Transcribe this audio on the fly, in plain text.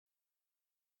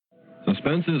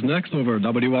Suspense is next over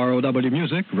WROW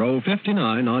Music, row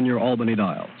 59 on your Albany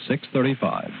dial,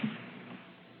 635.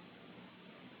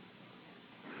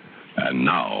 And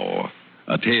now,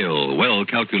 a tale well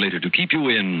calculated to keep you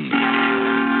in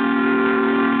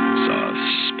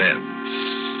suspense.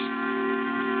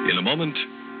 In a moment,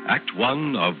 Act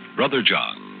One of Brother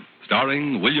John,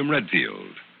 starring William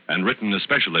Redfield, and written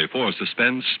especially for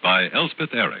Suspense by Elspeth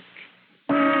Eric.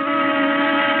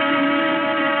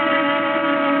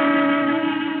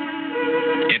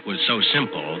 It was so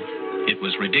simple, it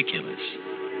was ridiculous.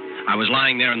 I was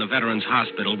lying there in the Veterans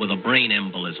Hospital with a brain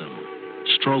embolism.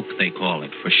 Stroke, they call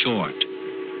it, for short.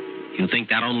 You think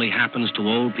that only happens to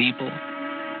old people?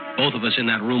 Both of us in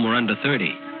that room were under 30.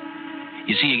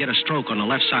 You see, you get a stroke on the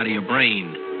left side of your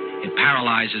brain. It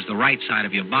paralyzes the right side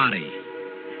of your body.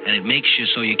 And it makes you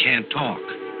so you can't talk.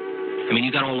 I mean,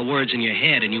 you got all the words in your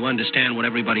head and you understand what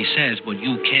everybody says, but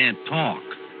you can't talk.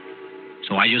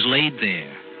 So I just laid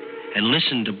there and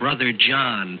listened to Brother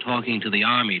John talking to the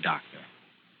Army doctor.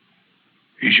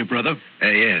 He's your brother?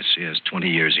 Yes, 20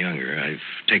 years younger. I've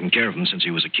taken care of him since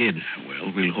he was a kid.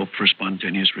 Well, we'll hope for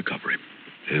spontaneous recovery.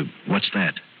 What's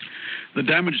that? The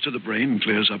damage to the brain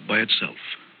clears up by itself.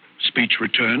 Speech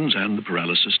returns and the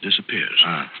paralysis disappears.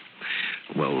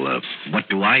 Well, what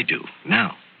do I do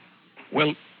now?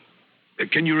 Well,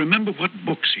 can you remember what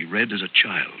books he read as a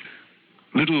child?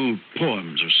 Little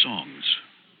poems or songs.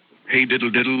 Hey Diddle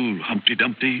Diddle, Humpty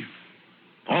Dumpty.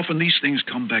 Often these things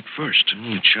come back first.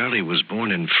 Charlie was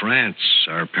born in France.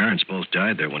 Our parents both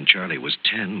died there when Charlie was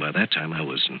 10. By that time, I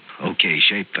was in okay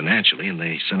shape financially, and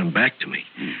they sent him back to me.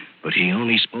 But he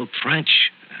only spoke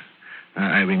French.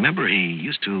 I remember he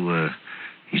used to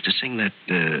sing that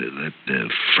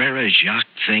Frere Jacques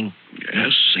thing.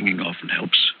 Yes, singing often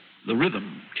helps. The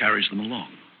rhythm carries them along.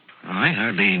 I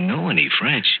hardly know any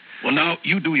French. Well, now,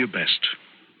 you do your best.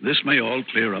 This may all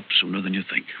clear up sooner than you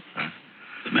think.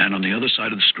 The man on the other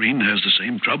side of the screen has the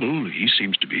same trouble. He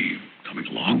seems to be coming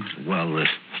along. Well,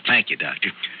 thank you,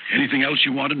 Doctor. Anything else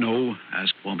you want to know,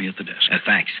 ask for me at the desk.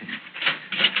 Thanks.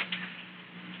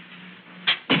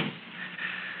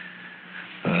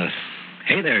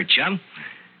 Hey there, chum.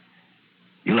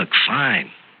 You look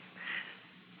fine.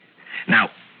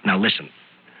 Now listen.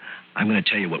 I'm going to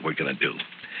tell you what we're going to do.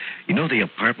 You know the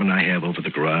apartment I have over the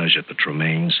garage at the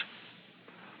Tremaines?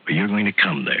 Well, you're going to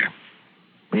come there.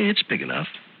 It's big enough.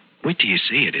 Wait till you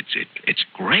see it. It's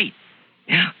great.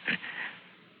 Yeah.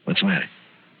 What's the matter?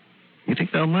 You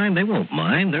think they'll mind? They won't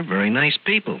mind. They're very nice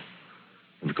people.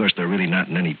 And, of course, they're really not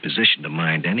in any position to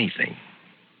mind anything.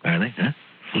 Are they, huh?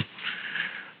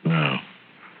 No.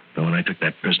 But when I took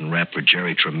that prison rap for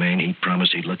Jerry Tremaine, he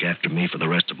promised he'd look after me for the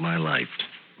rest of my life.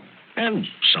 And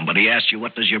somebody asks you,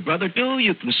 what does your brother do?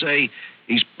 You can say,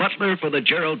 he's butler for the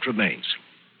Gerald Tremaines.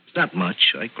 It's not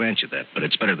much, I grant you that, but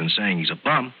it's better than saying he's a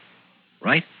bum,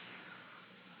 right?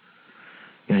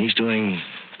 Yeah, he's doing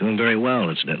very well,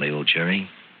 incidentally, old Jerry.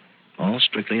 All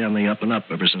strictly on the up and up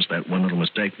ever since that one little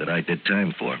mistake that I did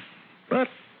time for. But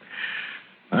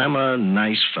I'm a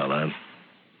nice fella.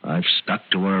 I've stuck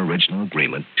to our original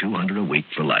agreement, $200 a week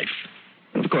for life.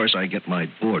 And, of course, I get my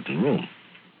board and room.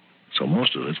 So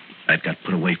most of it I've got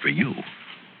put away for you.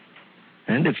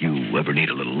 And if you ever need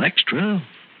a little extra,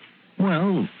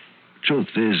 well, truth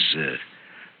is,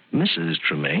 Mrs.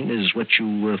 Tremaine is what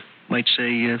you might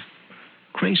say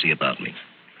crazy about me.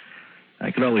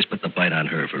 I could always put the bite on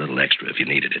her for a little extra if you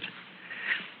needed it.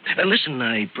 Listen,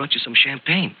 I brought you some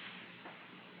champagne.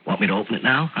 Want me to open it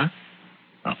now, huh?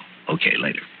 Oh, okay,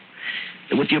 later.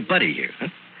 With your buddy here, huh?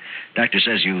 Doctor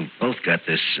says you both got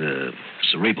this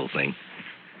cerebral thing.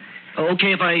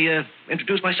 Okay if I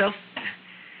introduce myself?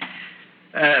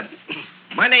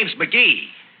 My name's McGee.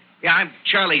 Yeah, I'm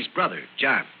Charlie's brother,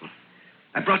 John.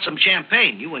 I brought some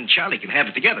champagne. You and Charlie can have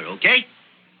it together, okay?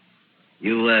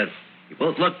 You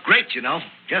both look great, you know.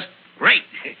 Just great.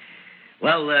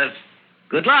 Well,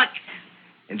 good luck.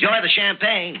 Enjoy the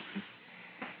champagne.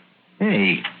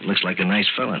 Hey, looks like a nice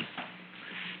fella.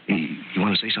 You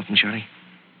want to say something, Charlie?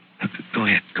 Go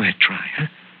ahead, try, huh?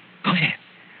 Go ahead.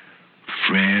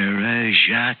 Frère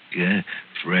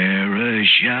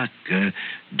Jacques,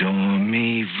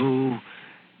 dormez-vous,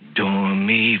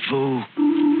 dormez-vous.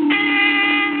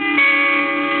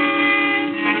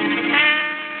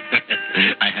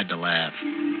 I had to laugh.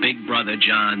 Big brother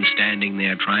John standing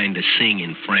there trying to sing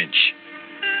in French.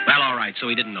 Well, all right, so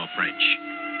he didn't know French.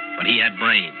 But he had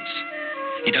brains.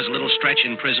 He does a little stretch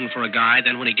in prison for a guy,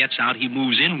 then when he gets out, he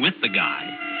moves in with the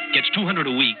guy, gets $200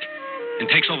 a week, and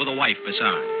takes over the wife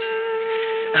besides.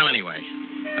 Well, anyway,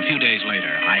 a few days later,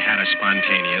 I had a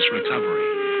spontaneous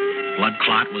recovery. Blood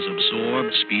clot was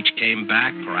absorbed, speech came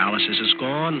back, paralysis is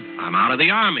gone. I'm out of the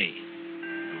Army.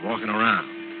 walking around.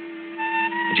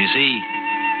 But you see,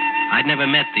 I'd never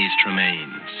met these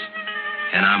Tremaines,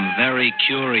 and I'm very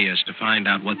curious to find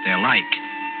out what they're like.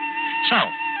 So,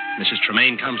 Mrs.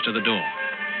 Tremaine comes to the door.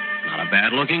 Not a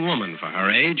bad-looking woman for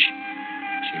her age.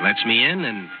 She lets me in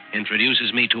and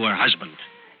introduces me to her husband.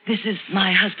 This is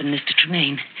my husband, Mr.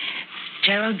 Tremaine.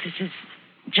 Gerald, this is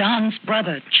John's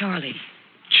brother, Charlie.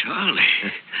 Charlie?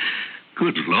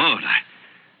 Good Lord.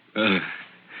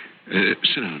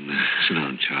 Sit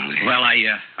down, Charlie. Well,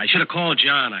 I should have called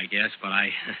John, I guess, but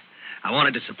I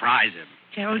wanted to surprise him.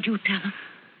 Gerald, you tell him.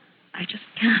 I just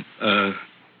can't.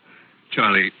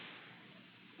 Charlie,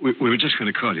 we were just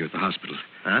going to call you at the hospital.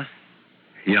 Huh?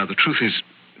 Yeah, the truth is,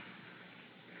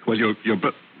 well, your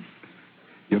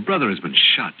brother has been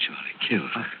shot, Charlie,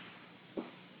 killed.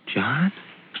 John?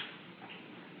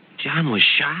 John was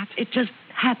shot? It just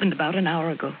happened about an hour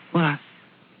ago. What?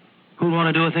 Who'd want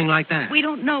to do a thing like that? We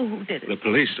don't know who did it. The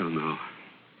police don't know.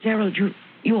 Gerald,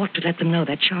 you ought to let them know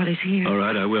that Charlie's here. All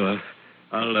right, I will.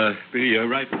 I'll be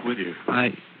right with you.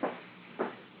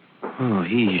 Oh,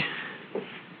 he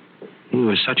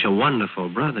was such a wonderful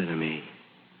brother to me.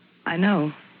 I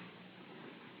know.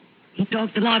 He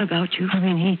talked a lot about you. I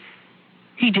mean,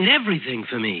 he did everything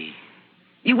for me.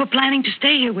 You were planning to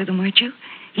stay here with him, weren't you?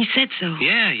 He said so.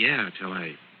 Yeah, till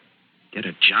I get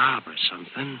a job or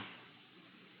something.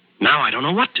 Now I don't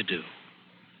know what to do.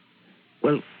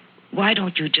 Well, why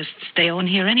don't you just stay on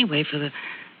here anyway for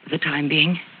the time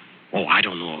being? Oh, I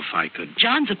don't know if I could.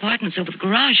 John's apartment's over the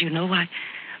garage, you know.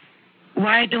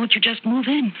 Why don't you just move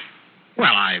in?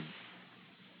 Well,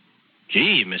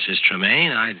 Gee, Mrs.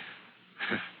 Tremaine, I'd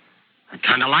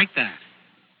kind of like that.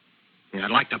 Yeah,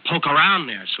 I'd like to poke around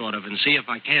there, sort of, and see if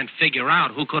I can't figure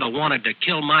out who could have wanted to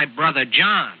kill my brother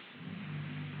John.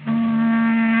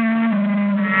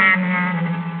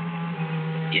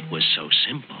 It was so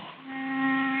simple.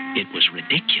 It was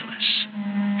ridiculous.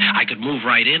 I could move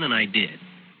right in, and I did.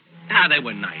 They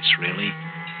were nice, really.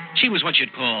 She was what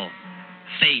you'd call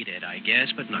faded, I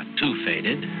guess, but not too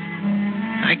faded.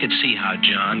 I could see how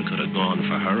John could have gone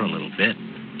for her a little bit.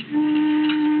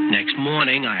 Next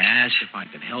morning, I asked if I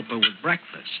could help her with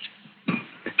breakfast.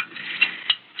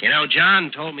 You know,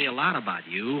 John told me a lot about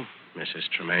you, Mrs.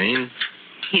 Tremaine.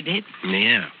 He did?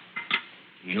 Yeah.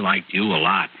 He liked you a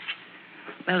lot.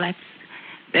 Well, that's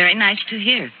very nice to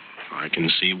hear. I can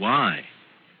see why.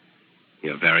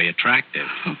 You're very attractive.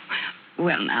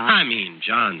 Well, now... I mean,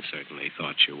 John certainly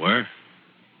thought you were.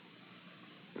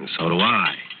 And so do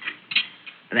I.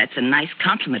 That's a nice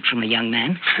compliment from a young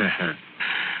man.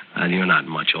 Well, you're not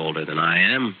much older than I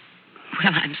am.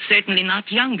 Well, I'm certainly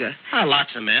not younger.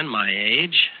 Lots of men my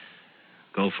age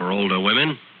go for older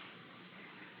women.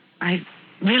 I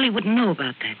really wouldn't know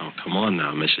about that. Oh, come on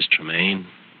now, Mrs. Tremaine.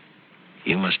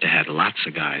 You must have had lots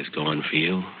of guys going for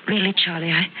you. Really,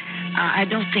 Charlie, I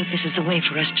don't think this is the way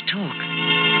for us to talk.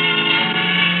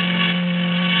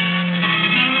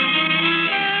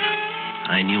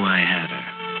 I knew I had her.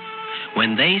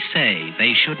 When they say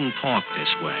they shouldn't talk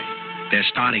this way, they're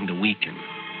starting to weaken.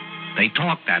 They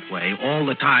talk that way all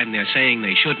the time they're saying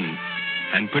they shouldn't,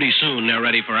 and pretty soon they're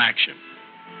ready for action.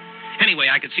 Anyway,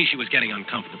 I could see she was getting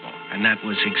uncomfortable, and that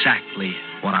was exactly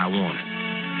what I wanted.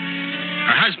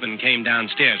 Her husband came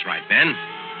downstairs right then,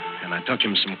 and I took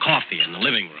him some coffee in the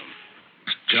living room.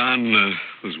 John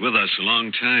was with us a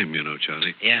long time, you know,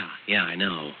 Charlie. Yeah, I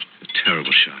know. A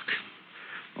terrible shock.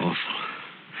 Awful.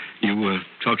 You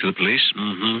talked to the police?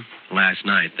 Mm-hmm. Last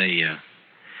night.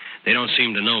 They don't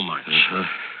seem to know much.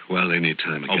 Well, they need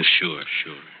time, I guess. Oh,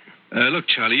 sure. Look,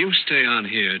 Charlie, you stay on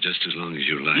here just as long as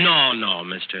you like. No,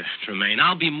 Mr. Tremaine.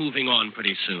 I'll be moving on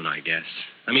pretty soon, I guess.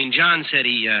 I mean, John said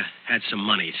he had some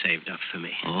money saved up for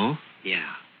me. Oh?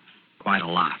 Yeah, quite a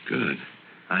lot. Good.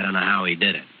 I don't know how he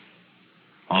did it.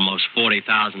 Almost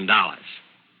 $40,000.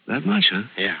 That much, huh?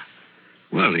 Yeah.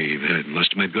 Well, he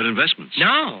must have made good investments.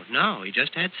 No, he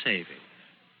just had savings.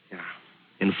 Yeah.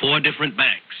 In 4 different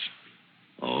banks.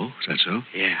 Oh, is that so?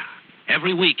 Yeah.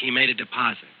 Every week he made a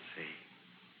deposit, see.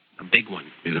 A big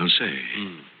one. You don't say.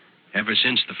 Ever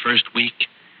since the first week,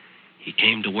 he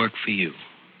came to work for you.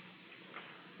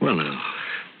 Well, now,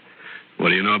 what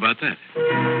do you know about that?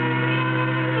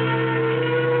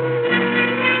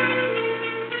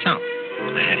 So,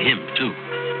 I had him, too,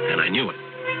 and I knew it.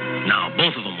 Now,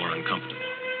 both of them were uncomfortable.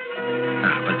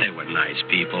 But they were nice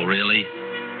people, really.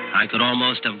 I could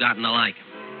almost have gotten to like them.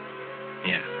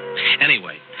 Yeah.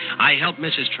 Anyway, I helped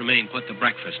Mrs. Tremaine put the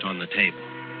breakfast on the table.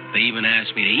 They even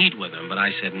asked me to eat with them, but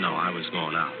I said no, I was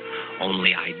going out.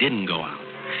 Only I didn't go out.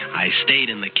 I stayed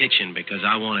in the kitchen because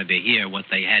I wanted to hear what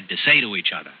they had to say to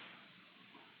each other.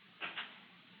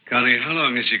 Connie, how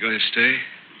long is he going to stay?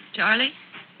 Charlie?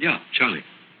 Yeah, Charlie.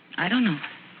 I don't know.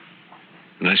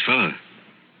 Nice fella.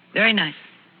 Very nice.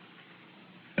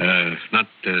 Not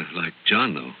like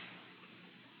John, though.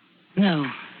 No,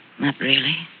 not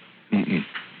really. Mm-mm.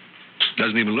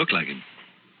 Doesn't even look like him.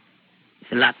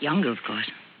 He's a lot younger, of course.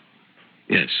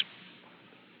 Yes.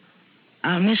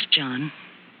 I'll miss John.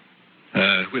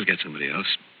 We'll get somebody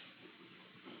else.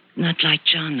 Not like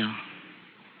John,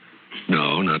 though.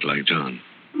 No, not like John.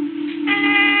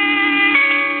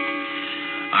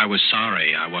 I was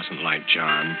sorry I wasn't like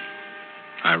John.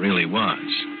 I really was.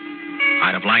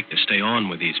 I'd have liked to stay on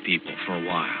with these people for a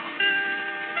while.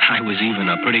 I was even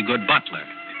a pretty good butler,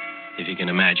 if you can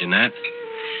imagine that.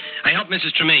 I helped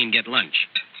Mrs. Tremaine get lunch.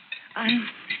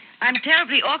 I'm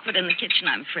terribly awkward in the kitchen,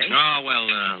 I'm afraid. Oh, well,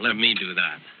 let me do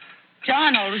that.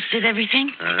 John always did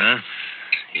everything. Uh-huh.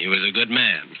 He was a good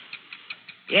man.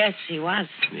 Yes, he was.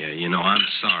 Yeah, you know, I'm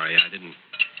sorry I didn't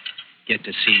get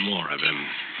to see more of him.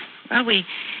 Well, we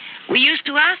used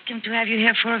to ask him to have you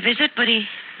here for a visit, but he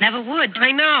never would.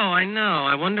 I know.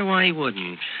 I wonder why he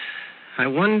wouldn't. I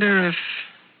wonder if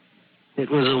it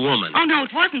was a woman. Oh, no,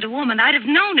 it wasn't a woman. I'd have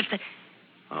known if the...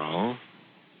 Oh?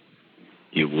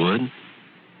 You would?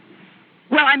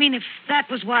 Well, I mean, if that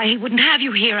was why he wouldn't have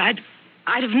you here, I'd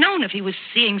have known if he was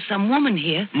seeing some woman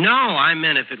here. No, I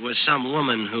meant if it was some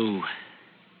woman who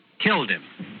killed him.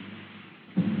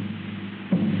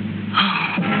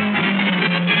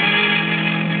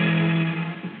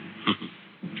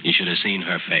 You should have seen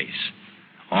her face.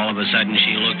 All of a sudden,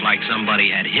 she looked like somebody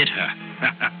had hit her.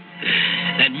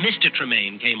 Then Mr.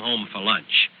 Tremaine came home for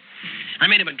lunch. I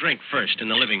made him a drink first in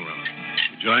the living room.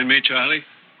 Join me, Charlie?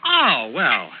 Oh,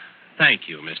 well, thank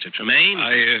you, Mr. Tremaine.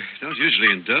 I don't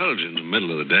usually indulge in the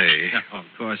middle of the day. No, of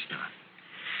course not.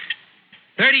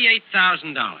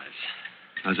 $38,000.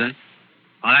 How's that?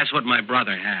 Oh, that's what my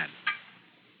brother had.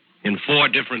 In 4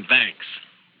 different banks.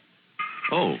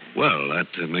 Oh, well,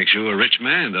 that makes you a rich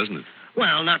man, doesn't it?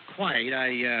 Well, not quite.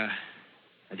 I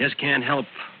just can't help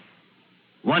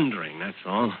wondering, that's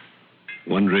all.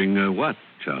 Wondering what,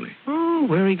 Charlie? Oh,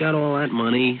 where he got all that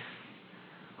money.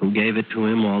 Who gave it to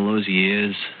him all those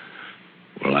years.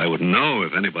 Well, I wouldn't know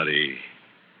if anybody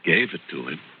gave it to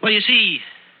him. Well, you see,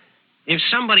 if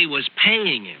somebody was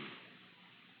paying him,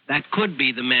 that could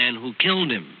be the man who killed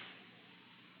him.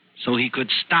 So he could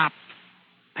stop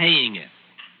paying it.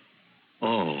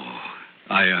 Oh,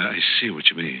 I see what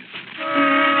you mean.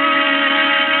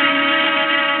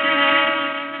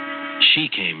 She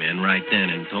came in right then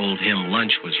and told him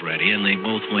lunch was ready, and they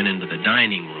both went into the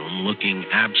dining room looking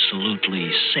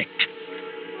absolutely sick.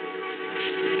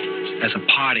 As a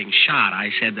parting shot,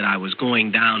 I said that I was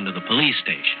going down to the police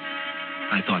station.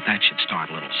 I thought that should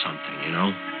start a little something, you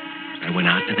know. I went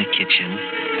out to the kitchen,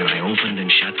 and I opened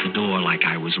and shut the door like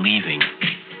I was leaving,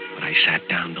 but I sat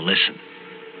down to listen.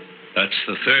 That's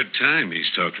the 3rd time he's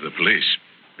talked to the police.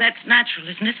 That's natural,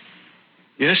 isn't it?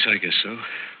 Yes, I guess so.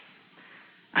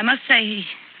 I must say he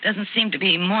doesn't seem to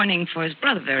be mourning for his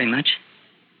brother very much.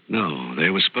 No, they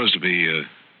were supposed to be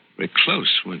very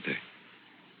close, weren't they?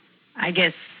 I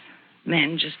guess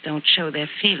men just don't show their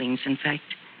feelings, in fact.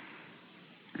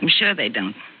 I'm sure they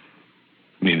don't.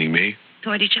 Meaning me?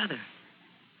 Toward each other.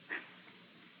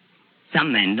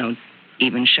 Some men don't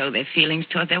even show their feelings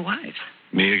toward their wives.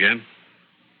 Me again?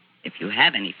 If you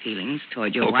have any feelings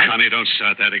toward your Oh, wife... Connie, don't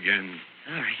start that again.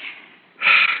 Sorry.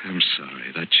 I'm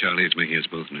sorry. That Charlie is making us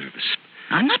both nervous.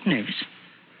 I'm not nervous.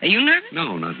 Are you nervous?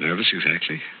 No, not nervous,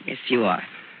 exactly. Yes, you are.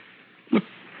 Look,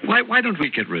 why don't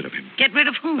we get rid of him? Get rid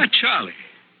of whom? That Charlie.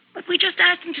 But we just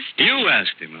asked him to stay. You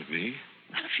asked him of me.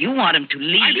 Well, if you want him to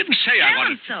leave... I didn't say I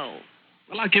wanted... Tell him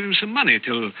so. Well, I'll give him some money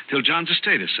till John's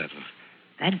estate is settled.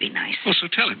 That'd be nice. Well, so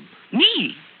tell him.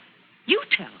 Me? You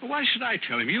tell him. Well, why should I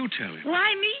tell him? You tell him.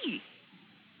 Why me?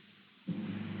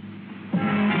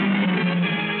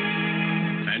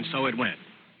 And so it went.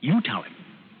 You tell him.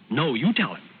 No, you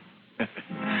tell him.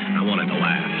 I wanted to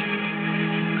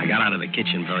laugh. I got out of the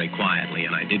kitchen very quietly,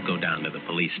 and I did go down to the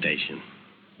police station.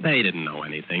 They didn't know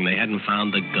anything. They hadn't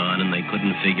found the gun, and they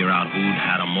couldn't figure out who'd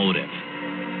had a motive.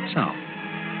 So,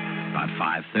 about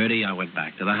 5:30, I went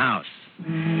back to the house.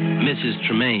 Mrs.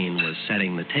 Tremaine was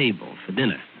setting the table for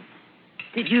dinner.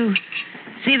 Did you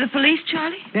see the police,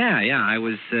 Charlie? Yeah, I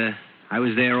was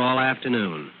there all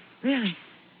afternoon. Really?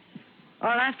 All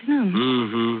afternoon?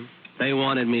 Mm-hmm. They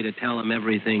wanted me to tell them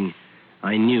everything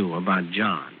I knew about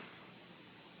John.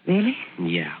 Really?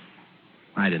 Yeah.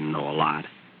 I didn't know a lot.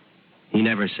 He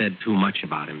never said too much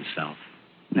about himself.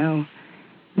 No,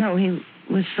 he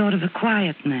was sort of a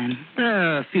quiet man.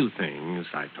 A few things,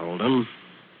 I told him.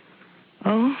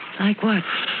 Oh, like what?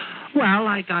 Well,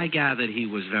 like I gathered he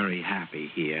was very happy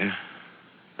here.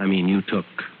 I mean, you took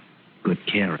good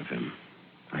care of him.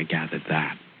 I gathered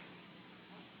that.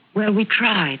 Well, we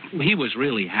tried. He was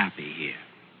really happy here.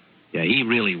 Yeah, he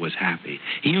really was happy.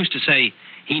 He used to say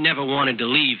he never wanted to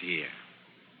leave here.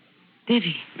 Did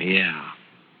he? Yeah.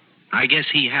 I guess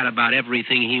he had about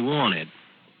everything he wanted.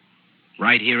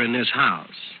 Right here in this house.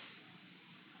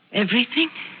 Everything?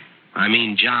 I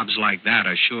mean, jobs like that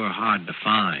are sure hard to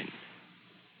find.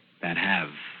 That have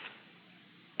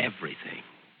everything.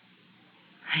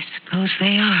 I suppose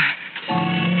they are.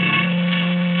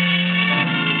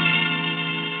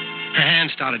 Her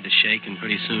hand started to shake, and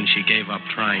pretty soon she gave up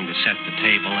trying to set the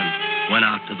table and went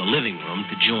out to the living room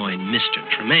to join Mr.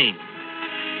 Tremaine.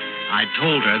 I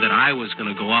told her that I was going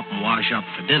to go up and wash up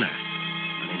for dinner,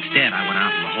 but instead I went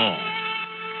out in the hall.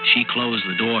 She closed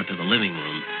the door to the living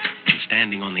room, and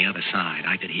standing on the other side,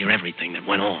 I could hear everything that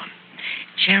went on.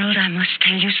 Gerald, I must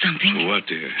tell you something. What,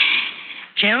 dear?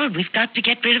 Gerald, we've got to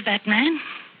get rid of that man.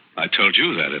 I told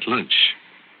you that at lunch.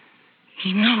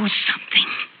 He knows something.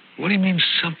 What do you mean,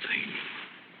 something?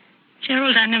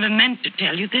 Gerald, I never meant to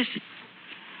tell you this.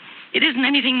 It isn't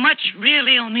anything much,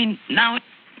 really, only now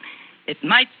it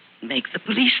might make the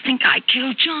police think I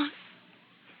killed John.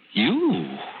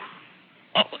 You?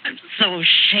 Oh, I'm so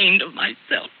ashamed of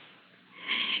myself.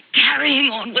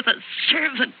 Carrying on with a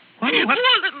servant. What? Poor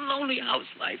little lonely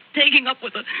housewife, taking up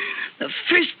with the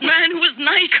first man who was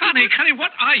nice. Connie,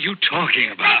 what are you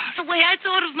talking about? That's the way I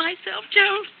thought of myself,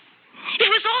 Gerald. It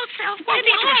was all self-pity,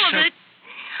 all of it.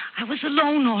 I was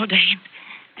alone all day,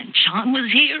 and John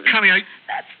was here. Connie,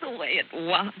 That's the way it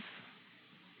was.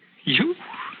 You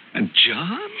and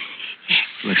John? Yes.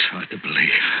 Well, it's hard to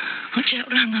believe. Well,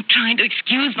 Gerald, I'm not trying to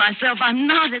excuse myself. I'm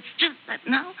not. It's just that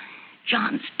now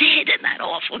John's dead, and that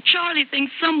awful Charlie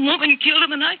thinks some woman killed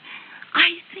him, and I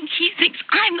think he thinks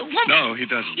I'm the woman. No, he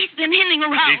doesn't. He's been hinting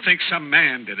around. He thinks some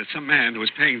man did it. Some man who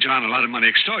was paying John a lot of money,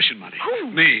 extortion money.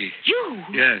 Who? Me. You?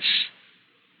 Yes.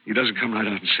 He doesn't come right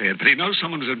out and say it, but he knows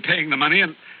someone who's been paying the money,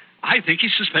 and I think he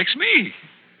suspects me.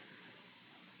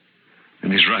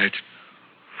 And he's right.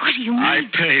 What do you mean? I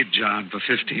paid John for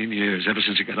 15 years, ever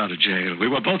since he got out of jail. We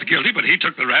were both guilty, but he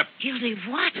took the rap. Guilty of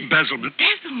what? Embezzlement.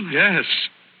 Embezzlement? Yes.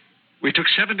 We took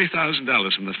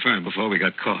 $70,000 from the firm before we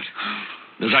got caught.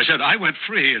 As I said, I went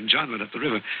free, and John went up the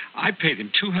river. I paid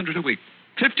him $200 a week,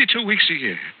 52 weeks a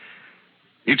year.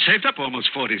 He'd saved up almost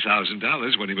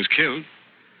 $40,000 when he was killed.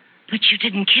 But you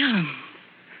didn't kill him.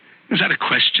 Is that a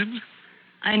question?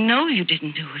 I know you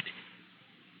didn't do it.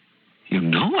 You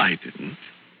know I didn't.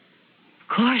 Of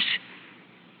course.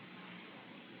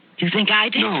 Do you think I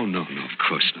did? No, of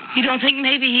course not. You don't think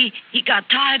maybe he got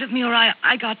tired of me, or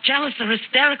I got jealous or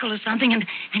hysterical or something and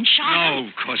shot him? No,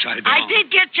 of course I don't. I did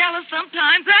get jealous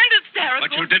sometimes and hysterical.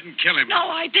 But you didn't kill him. No,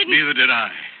 I didn't. Neither did I.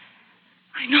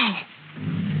 I know.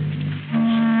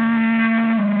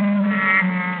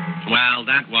 Well,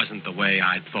 that wasn't the way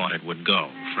I thought it would go,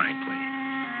 frankly.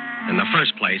 In the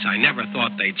first place, I never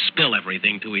thought they'd spill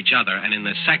everything to each other. And in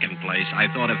the second place, I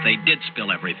thought if they did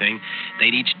spill everything,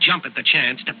 they'd each jump at the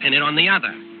chance to pin it on the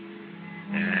other.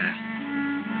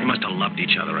 They must have loved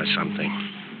each other or something.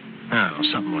 Oh,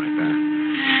 something like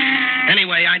that.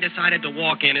 Anyway, I decided to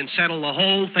walk in and settle the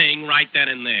whole thing right then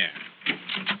and there.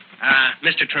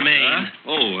 Mr. Tremaine.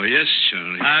 Oh, yes,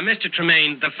 Charlie. Mr.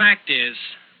 Tremaine, the fact is,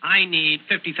 I need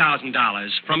 $50,000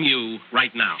 from you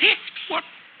right now.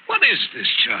 What is this,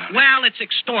 Charlie? Well, it's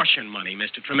extortion money,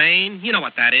 Mr. Tremaine. You know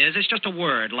what that is. It's just a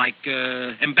word, like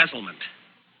embezzlement.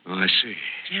 Oh, I see.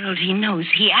 Gerald, he knows.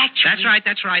 He actually...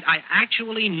 That's right. I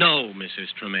actually know, Mrs.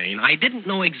 Tremaine. I didn't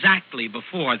know exactly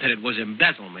before that it was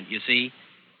embezzlement, you see.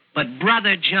 But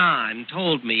Brother John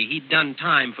told me he'd done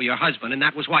time for your husband, and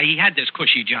that was why he had this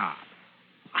cushy job.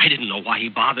 I didn't know why he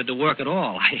bothered to work at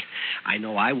all. I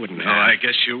know I wouldn't have. No, I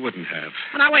guess you wouldn't have.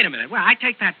 Well, now, wait a minute. Well, I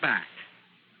take that back.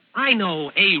 I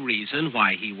know a reason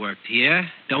why he worked here.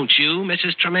 Don't you,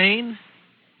 Mrs. Tremaine?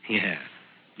 Yeah.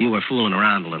 You were fooling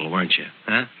around a little, weren't you?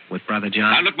 Huh? With Brother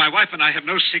John? Now, look, my wife and I have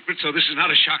no secrets, so this is not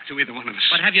a shock to either one of us.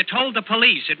 But have you told the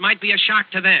police? It might be a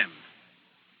shock to them.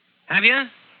 Have you?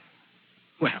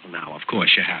 Well, now, of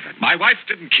course you haven't. My wife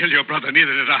didn't kill your brother,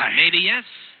 neither did I. Maybe yes,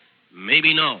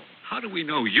 maybe no. How do we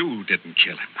know you didn't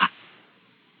kill him?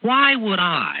 Why would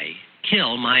I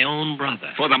kill my own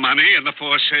brother? For the money in the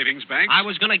 4 savings banks? I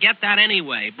was going to get that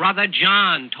anyway. Brother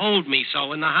John told me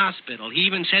so in the hospital. He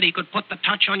even said he could put the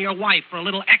touch on your wife for a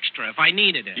little extra if I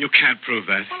needed it. You can't prove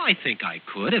that. Well, I think I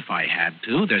could if I had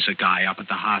to. There's a guy up at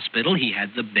the hospital. He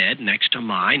had the bed next to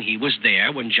mine. He was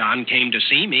there when John came to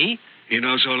see me. He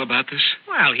knows all about this?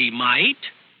 Well, he might.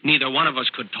 Neither one of us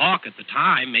could talk at the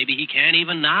time. Maybe he can't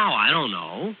even now. I don't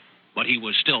know. But he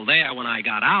was still there when I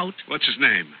got out. What's his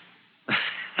name?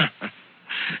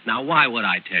 Now, why would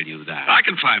I tell you that? I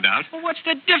can find out. Well, what's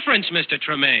the difference, Mr.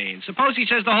 Tremaine? Suppose he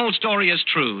says the whole story is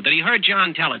true, that he heard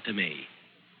John tell it to me.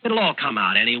 It'll all come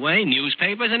out anyway,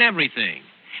 newspapers and everything.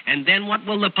 And then what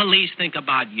will the police think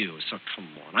about you? So come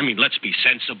on. I mean, let's be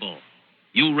sensible.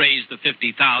 You raise the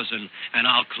 $50,000 and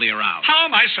I'll clear out. How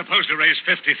am I supposed to raise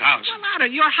 $50,000? Well, out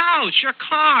of your house, your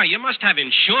car. You must have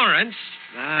insurance.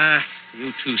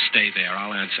 You two stay there.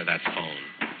 I'll answer that phone.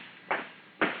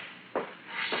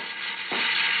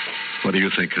 What do you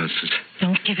think, Constance?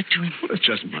 Don't give it to him. Well, it's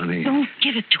just money. Don't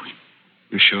give it to him.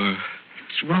 You sure?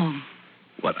 It's wrong.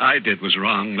 What I did was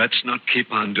wrong. Let's not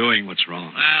keep on doing what's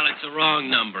wrong. Well, it's a wrong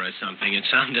number or something. It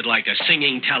sounded like a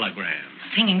singing telegram.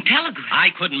 Singing telegram?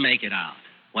 I couldn't make it out.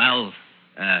 Well,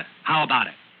 how about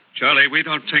it? Charlie, we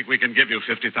don't think we can give you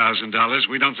 $50,000.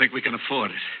 We don't think we can afford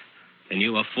it. Can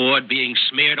you afford being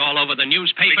smeared all over the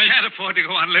newspapers? We can't afford to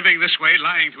go on living this way,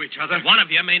 lying to each other. One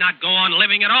of you may not go on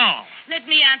living at all. Let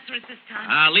me answer it this time.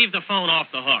 Leave the phone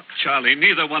off the hook. Charlie,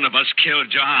 neither one of us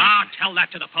killed John. Tell that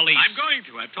to the police. I'm going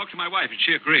to. I've talked to my wife, and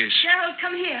she agrees. Gerald,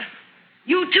 come here.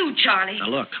 You too, Charlie. Now,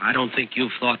 look, I don't think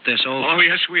you've thought this over. Oh,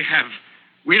 yes, we have.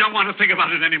 We don't want to think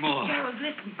about it anymore. Gerald,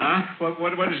 listen. Huh?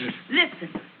 What is it? Listen.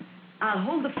 I'll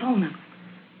hold the phone up.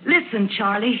 Listen,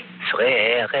 Charlie.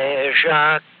 Frère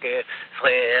Jacques,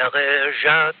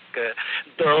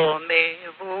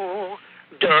 dormez-vous,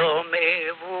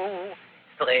 dormez-vous.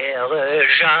 Frère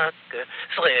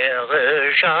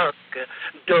Jacques,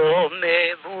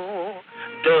 dormez-vous,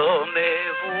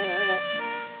 dormez-vous.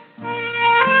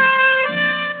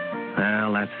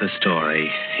 Well, that's the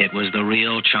story. It was the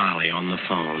real Charlie on the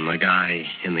phone, the guy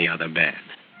in the other bed.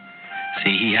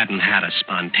 See, he hadn't had a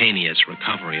spontaneous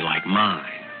recovery like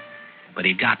mine. But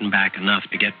he'd gotten back enough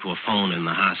to get to a phone in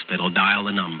the hospital, dial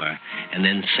the number, and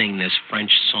then sing this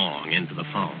French song into the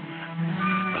phone.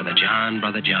 Brother John,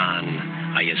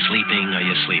 are you sleeping, are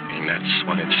you sleeping? That's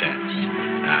what it says.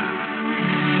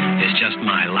 It's just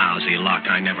my lousy luck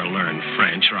I never learned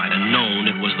French, or I'd have known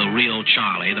it was the real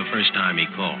Charlie the first time he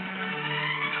called.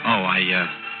 Oh,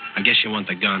 I guess you want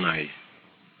the gun I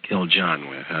killed John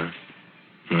with, huh?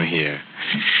 Oh, here.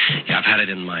 Yeah, I've had it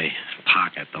in my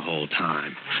pocket the whole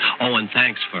time. Oh, and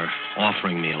thanks for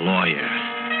offering me a lawyer.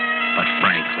 But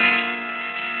frankly,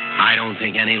 I don't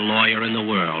think any lawyer in the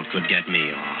world could get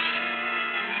me off.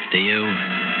 Do you?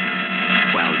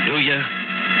 Well, do you?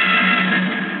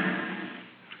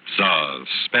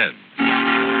 Suspense.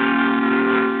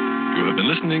 You have been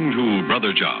listening to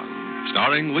Brother John,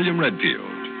 starring William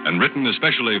Redfield, and written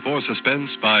especially for Suspense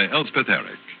by Elspeth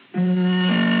Eric.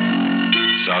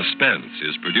 Suspense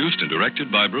is produced and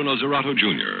directed by Bruno Zerato,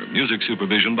 Jr., music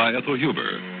supervision by Ethel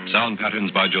Huber, sound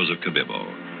patterns by Joseph Cabibbo.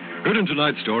 Heard in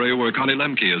tonight's story were Connie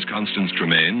Lemke as Constance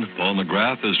Tremaine, Paul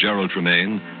McGrath as Gerald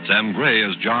Tremaine, Sam Gray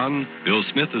as John, Bill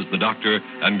Smith as the Doctor,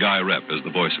 and Guy Repp as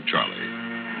the voice of Charlie.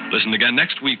 Listen again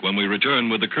next week when we return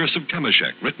with The Curse of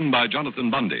Kameshek, written by Jonathan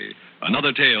Bundy,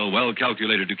 another tale well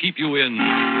calculated to keep you in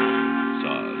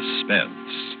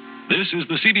suspense. This is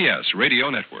the CBS Radio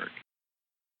Network.